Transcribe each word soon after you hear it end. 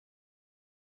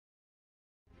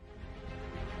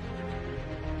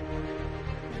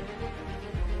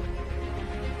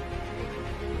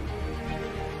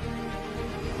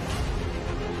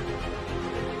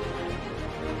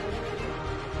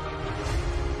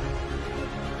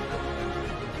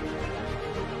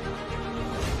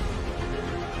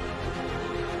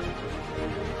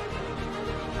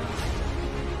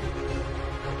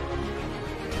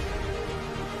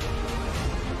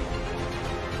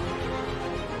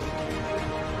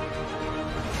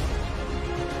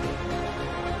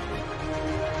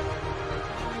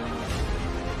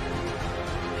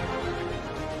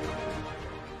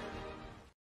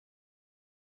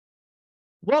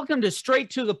Welcome to Straight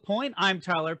to the Point. I'm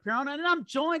Tyler Perron, and I'm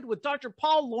joined with Dr.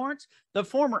 Paul Lawrence, the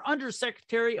former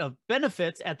Undersecretary of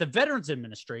Benefits at the Veterans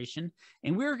Administration.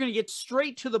 And we're going to get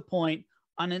straight to the point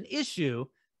on an issue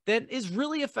that is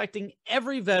really affecting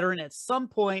every veteran at some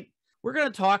point. We're going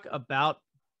to talk about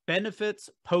benefits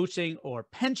poaching or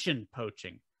pension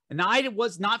poaching. And I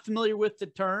was not familiar with the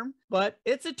term, but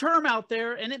it's a term out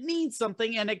there and it means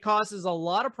something, and it causes a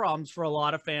lot of problems for a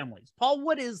lot of families. Paul,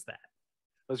 what is that?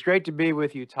 It's great to be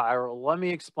with you, Tyra. Let me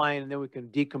explain, and then we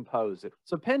can decompose it.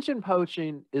 So, pension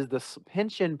poaching is the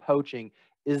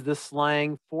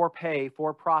slang for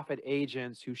for-profit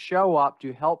agents who show up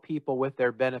to help people with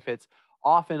their benefits,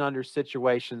 often under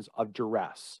situations of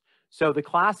duress. So, the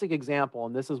classic example,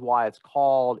 and this is why it's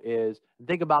called, is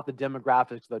think about the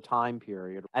demographics of the time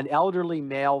period. An elderly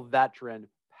male veteran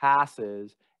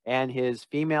passes, and his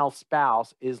female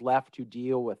spouse is left to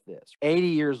deal with this. 80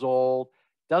 years old,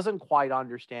 doesn't quite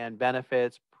understand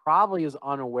benefits, probably is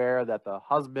unaware that the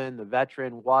husband, the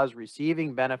veteran, was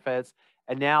receiving benefits.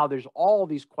 And now there's all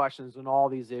these questions and all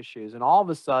these issues. And all of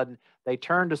a sudden, they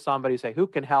turn to somebody, say, who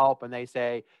can help? And they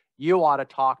say, you ought to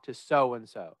talk to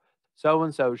so-and-so.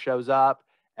 So-and-so shows up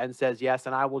and says, yes,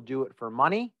 and I will do it for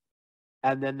money.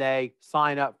 And then they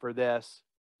sign up for this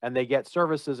and they get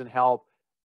services and help,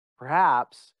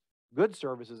 perhaps good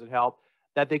services and help,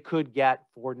 that they could get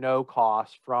for no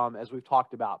cost from, as we've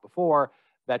talked about before,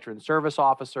 veteran service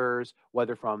officers,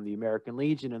 whether from the American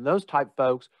Legion and those type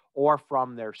folks, or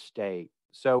from their state.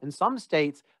 So in some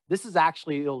states, this is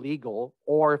actually illegal,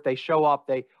 or if they show up,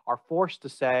 they are forced to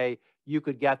say, you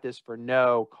could get this for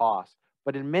no cost.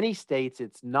 But in many states,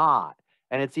 it's not.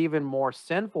 And it's even more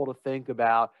sinful to think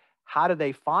about, how do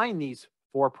they find these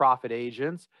for-profit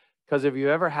agents? Because if you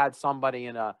ever had somebody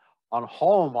on a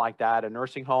home like that, a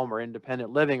nursing home or independent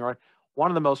living, or one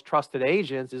of the most trusted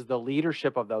agents is the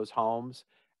leadership of those homes.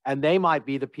 And they might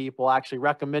be the people actually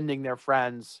recommending their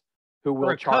friends who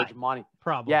will charge money.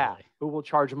 Probably. Yeah, who will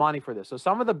charge money for this. So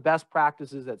some of the best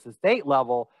practices at the state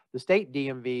level, the state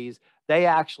DMVs, they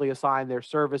actually assign their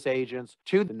service agents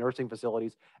to the nursing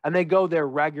facilities, and they go there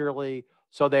regularly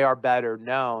so they are better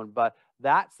known. But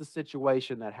that's the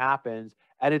situation that happens.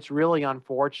 And it's really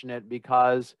unfortunate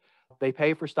because they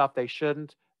pay for stuff they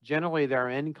shouldn't. Generally, their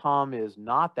income is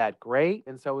not that great.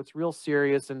 And so it's real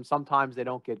serious. And sometimes they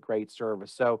don't get great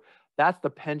service. So that's the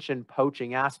pension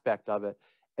poaching aspect of it.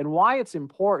 And why it's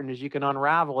important is you can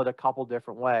unravel it a couple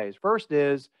different ways. First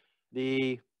is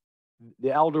the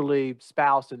elderly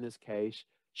spouse in this case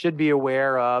should be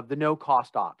aware of the no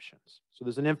cost options. So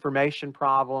there's an information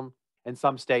problem, and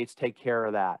some states take care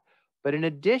of that. But in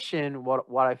addition,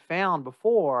 what I found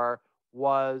before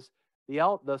was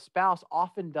the spouse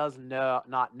often does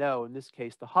not know, in this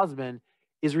case, the husband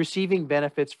is receiving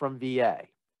benefits from VA.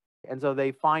 And so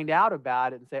they find out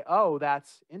about it and say, oh,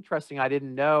 that's interesting. I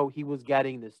didn't know he was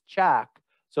getting this check.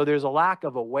 So there's a lack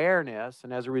of awareness.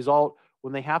 And as a result,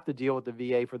 when they have to deal with the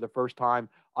VA for the first time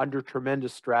under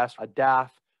tremendous stress, a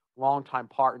death, longtime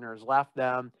partners left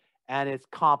them, and it's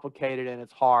complicated and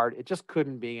it's hard, it just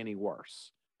couldn't be any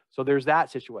worse. So there's that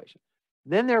situation.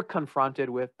 Then they're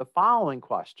confronted with the following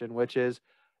question, which is,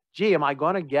 gee, am I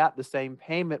going to get the same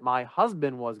payment my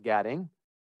husband was getting?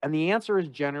 And the answer is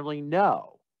generally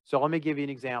no. So let me give you an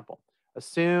example.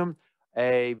 Assume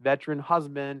a veteran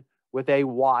husband with a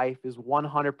wife is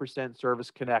 100% service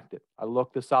connected. I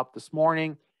looked this up this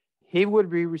morning. He would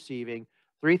be receiving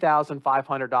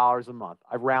 $3,500 a month.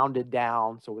 I've rounded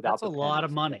down, so without That's a lot of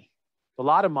money. It's a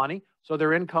lot of money. So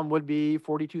their income would be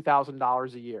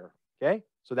 $42,000 a year. Okay.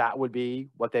 So that would be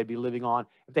what they'd be living on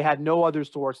if they had no other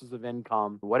sources of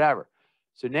income, whatever.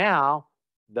 So now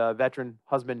the veteran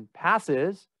husband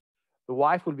passes, the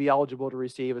wife would be eligible to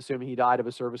receive, assuming he died of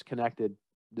a service-connected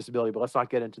disability, but let's not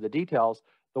get into the details.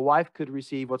 The wife could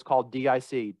receive what's called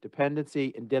DIC,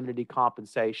 Dependency Indemnity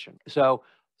Compensation. So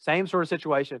same sort of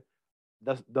situation.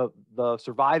 The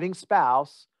surviving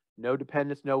spouse, no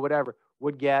dependents, no whatever,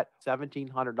 would get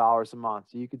 $1,700 a month.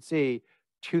 So you could see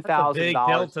 $2,000. Big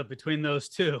delta between those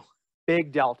two.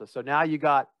 Big delta. So now you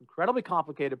got incredibly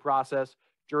complicated process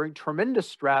during tremendous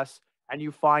stress, and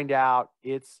you find out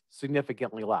it's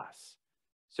significantly less.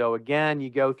 So again,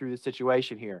 you go through the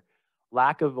situation here.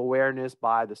 Lack of awareness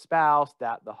by the spouse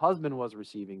that the husband was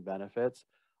receiving benefits.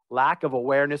 Lack of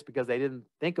awareness because they didn't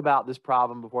think about this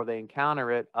problem before they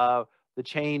encounter it, of the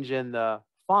change in the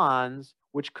funds,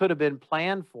 which could have been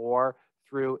planned for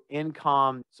through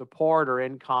income support or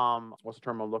income, what's the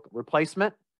term I'm looking,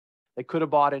 replacement. They could have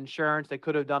bought insurance. They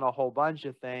could have done a whole bunch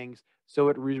of things. So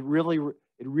it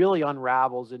really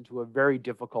unravels into a very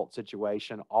difficult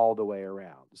situation all the way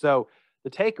around. So the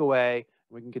takeaway,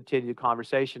 we can continue the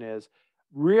conversation, is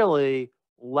really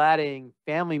letting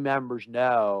family members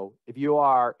know if you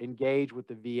are engaged with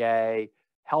the VA,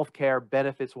 healthcare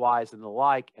benefits wise and the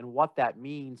like, and what that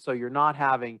means, so you're not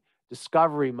having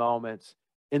discovery moments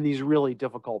in these really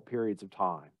difficult periods of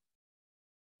time.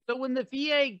 So when the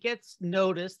VA gets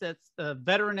notice that the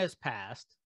veteran has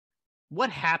passed, what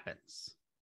happens?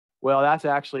 Well, that's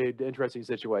actually an interesting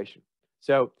situation.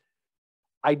 So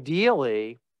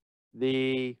ideally,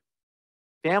 the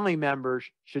family members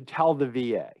should tell the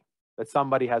VA that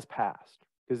somebody has passed,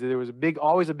 because there was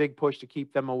always a big push to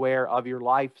keep them aware of your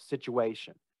life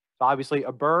situation. So obviously,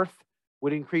 a birth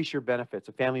would increase your benefits.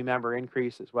 A family member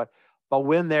increases. But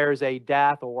when there's a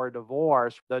death or a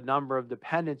divorce, the number of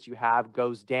dependents you have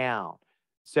goes down.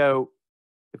 So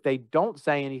if they don't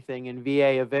say anything and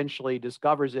VA eventually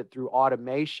discovers it through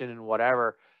automation and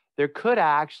whatever, there could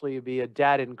actually be a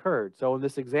debt incurred. So in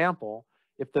this example,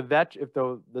 if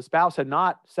the spouse had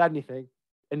not said anything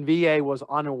and VA was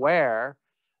unaware,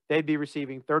 they'd be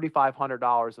receiving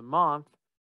 $3,500 a month.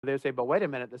 They'd say, but wait a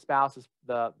minute,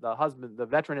 the husband, the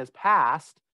veteran has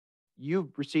passed.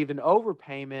 You've received an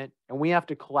overpayment and we have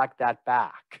to collect that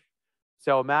back.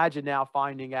 So imagine now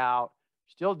finding out,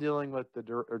 still dealing with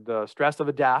the stress of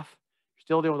a death, you're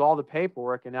still dealing with all the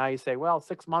paperwork, and now you say, well,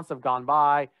 6 months have gone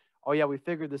by. Oh yeah, we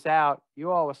figured this out.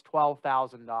 You owe us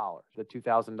 $12,000, the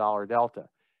 $2,000 delta.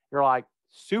 You're like,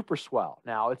 super swell.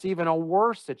 Now it's even a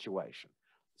worse situation.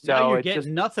 So now you're it's getting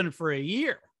just nothing for a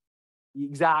year.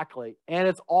 exactly, and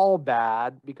it's all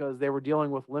bad because they were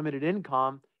dealing with limited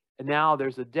income, and now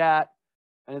there's a debt,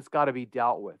 and it's got to be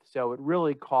dealt with. So it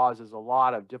really causes a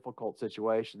lot of difficult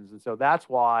situations, and so that's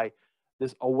why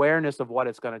this awareness of what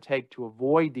it's going to take to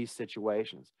avoid these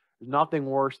situations. There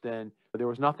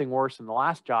was nothing worse in the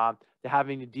last job to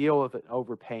having to deal with an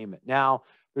overpayment. Now,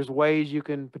 there's ways you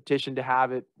can petition to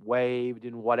have it waived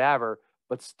and whatever,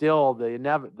 but still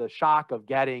the shock of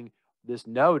getting this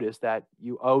notice that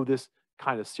you owe this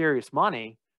kind of serious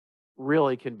money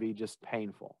really can be just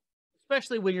painful.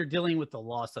 Especially when you're dealing with the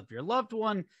loss of your loved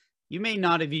one. You may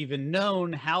not have even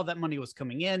known how that money was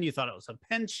coming in. You thought it was a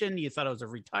pension. You thought it was a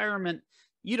retirement.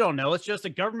 You don't know. It's just a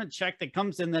government check that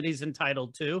comes in that he's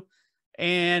entitled to.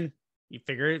 And you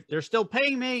figure if they're still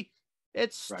paying me,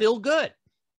 it's still good.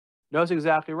 No, that's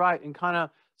exactly right. And kind of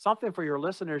something for your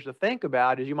listeners to think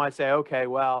about is you might say, okay,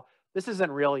 well, this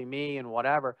isn't really me and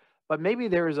whatever, but maybe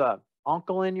there's a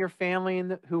uncle in your family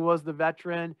who was the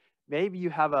veteran. Maybe you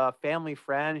have a family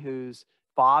friend whose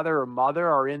father or mother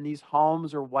are in these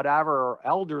homes or whatever, or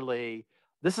elderly.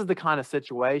 This is the kind of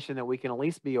situation that we can at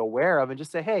least be aware of and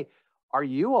just say, hey, are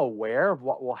you aware of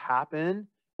what will happen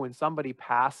when somebody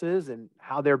passes and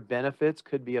how their benefits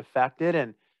could be affected?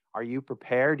 And are you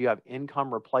prepared? Do you have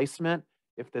income replacement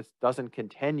if this doesn't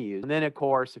continue? And then, of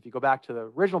course, if you go back to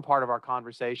the original part of our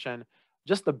conversation,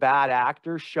 just the bad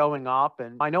actors showing up.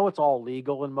 And I know it's all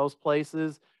legal in most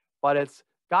places, but it's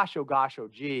gosh, oh,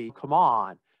 gee, come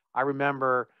on. I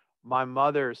remember my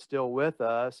mother is still with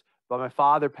us, but my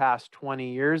father passed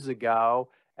 20 years ago,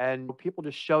 and people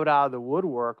just showed out of the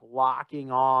woodwork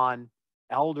locking on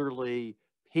elderly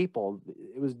people.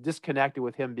 It was disconnected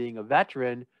with him being a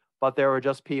veteran, but there were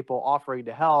just people offering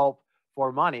to help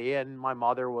for money. And my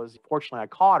mother was, fortunately, I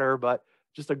caught her, but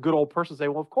just a good old person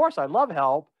saying, well, of course, I'd love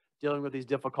help dealing with these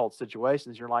difficult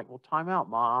situations. You're like, well, time out,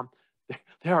 Mom.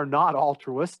 They are not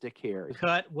altruistic here.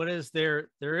 Cut. What is there?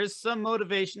 There is some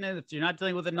motivation in it. If you're not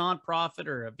dealing with a nonprofit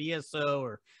or a VSO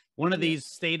or one of these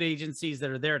state agencies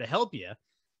that are there to help you.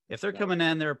 If they're coming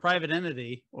in, they're a private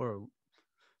entity, or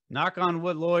knock on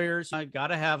wood lawyers. I got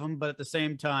to have them. But at the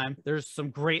same time, there's some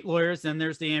great lawyers. Then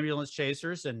there's the ambulance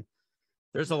chasers. And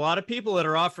there's a lot of people that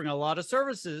are offering a lot of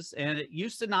services. And it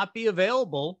used to not be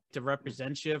available to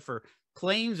represent you for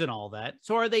claims and all that.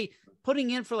 So are they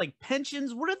putting in for like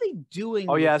pensions? What are they doing?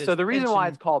 Oh, yeah. So the reason why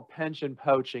it's called pension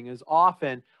poaching is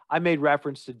often I made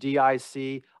reference to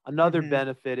DIC. Another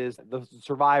benefit is the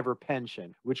survivor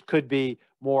pension, which could be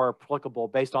more applicable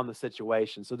based on the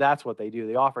situation. So that's what they do.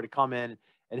 They offer to come in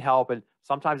and help. And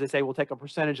sometimes they say, we'll take a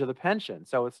percentage of the pension.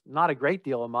 So it's not a great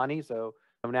deal of money. So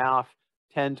now if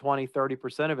 10, 20,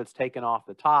 30% of it's taken off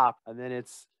the top, and then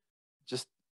it's just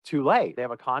too late. They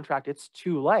have a contract, it's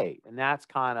too late. And that's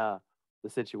kind of the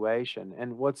situation.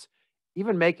 And what's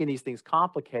even making these things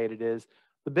complicated is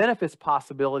the benefits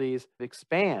possibilities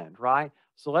expand, right?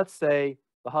 So let's say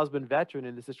the husband veteran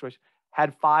in this situation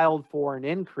had filed for an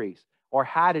increase or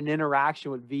had an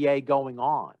interaction with VA going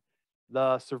on.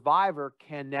 The survivor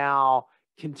can now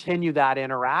continue that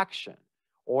interaction.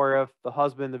 Or if the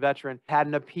husband, the veteran, had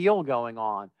an appeal going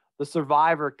on, the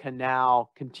survivor can now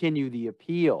continue the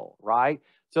appeal, right?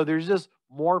 So there's just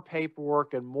more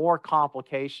paperwork and more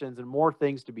complications and more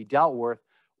things to be dealt with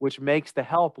which makes the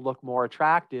help look more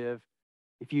attractive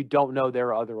if you don't know there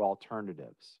are other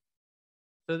alternatives.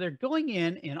 So they're going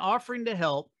in and offering to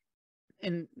help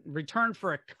in return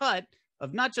for a cut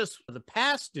of not just the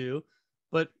past due,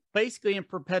 but basically in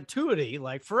perpetuity,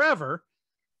 like forever,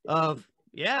 of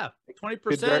yeah, Could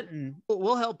very, 20%, and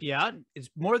we'll help you out. It's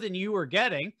more than you were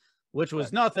getting, which was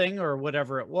right, nothing or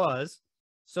whatever it was.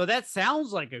 So that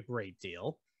sounds like a great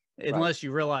deal, right. unless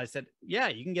you realize that, yeah,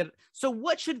 you can get it. So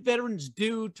what should veterans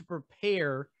do to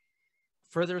prepare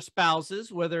for their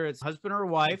spouses, whether it's husband or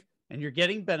wife, and you're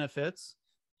getting benefits?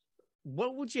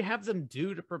 What would you have them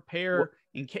do to prepare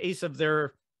in case of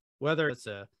their, whether it's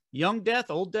a young death,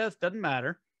 old death, doesn't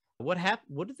matter. What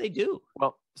did they do?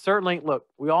 Well, certainly, look,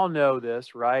 we all know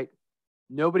this, right?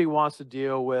 Nobody wants to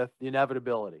deal with the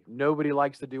inevitability. Nobody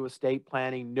likes to do estate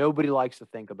planning. Nobody likes to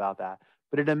think about that.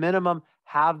 But at a minimum,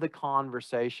 have the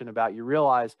conversation about, you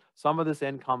realize some of this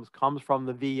income comes from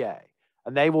the VA,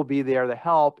 and they will be there to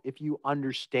help if you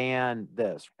understand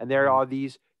this. And there Mhm. are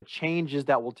these changes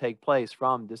that will take place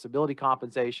from disability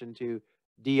compensation to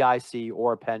DIC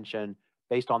or a pension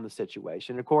based on the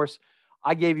situation. Of course,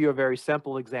 I gave you a very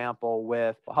simple example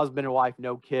with a husband and wife,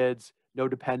 no kids, no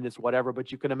dependents, whatever,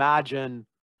 but you can imagine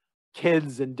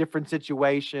kids in different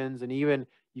situations, and even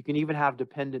you can even have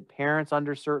dependent parents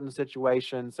under certain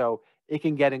situations. So it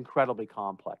can get incredibly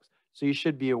complex. So you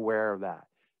should be aware of that.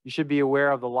 You should be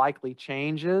aware of the likely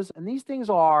changes. And these things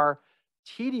are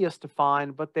tedious to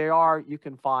find, but you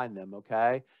can find them,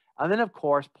 okay? And then, of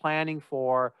course, planning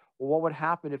for, well, what would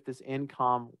happen if this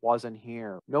income wasn't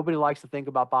here? Nobody likes to think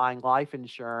about buying life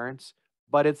insurance,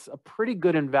 but it's a pretty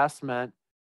good investment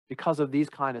because of these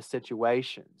kind of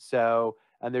situations. So,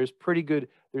 and there's pretty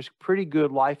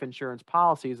good life insurance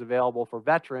policies available for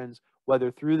veterans,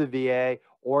 whether through the VA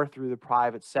or through the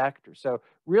private sector. So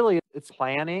really it's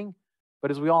planning,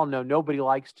 but as we all know, nobody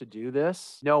likes to do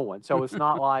this. No one. So it's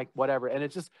not like whatever. And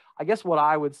it's just, I guess what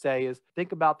I would say is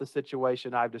think about the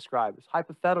situation I've described. It's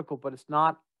hypothetical, but it's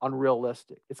not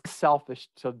unrealistic. It's selfish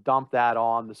to dump that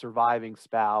on the surviving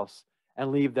spouse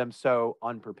and leave them so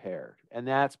unprepared. And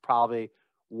that's probably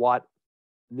what,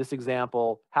 in this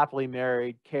example, happily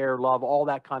married, care, love, all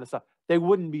that kind of stuff. They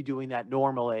wouldn't be doing that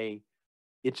normally.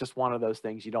 It's just one of those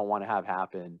things you don't want to have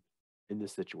happen in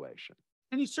this situation.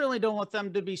 And you certainly don't want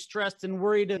them to be stressed and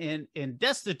worried and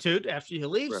destitute after you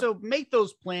leave. Right. So make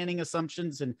those planning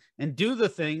assumptions and do the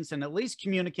things and at least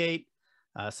communicate.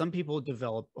 Some people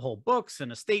develop whole books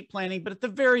and estate planning, but at the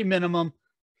very minimum,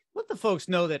 let the folks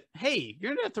know that, hey,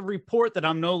 you're going to have to report that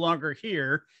I'm no longer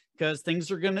here because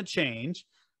things are going to change,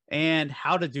 and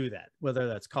how to do that, whether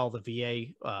that's call the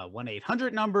VA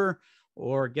 1-800 number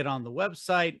or get on the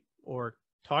website or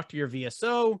talk to your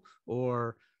VSO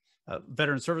or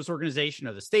Veteran Service Organization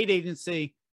or the state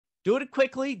agency. Do it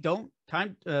quickly. Don't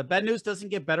time. Bad news doesn't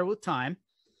get better with time,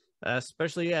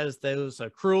 especially as those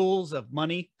accruals of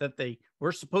money that they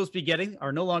were supposed to be getting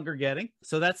are no longer getting.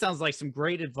 So that sounds like some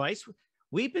great advice.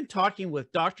 We've been talking with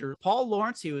Dr. Paul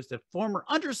Lawrence. He was the former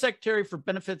Undersecretary for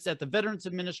Benefits at the Veterans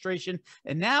Administration,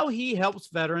 and now he helps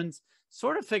veterans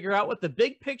sort of figure out what the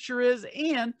big picture is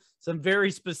and some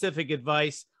very specific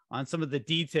advice on some of the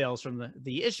details from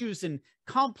the issues and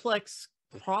complex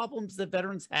problems that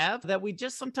veterans have that we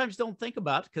just sometimes don't think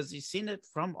about because you've seen it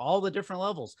from all the different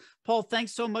levels. Paul,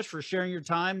 thanks so much for sharing your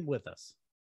time with us.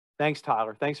 Thanks,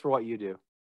 Tyler. Thanks for what you do.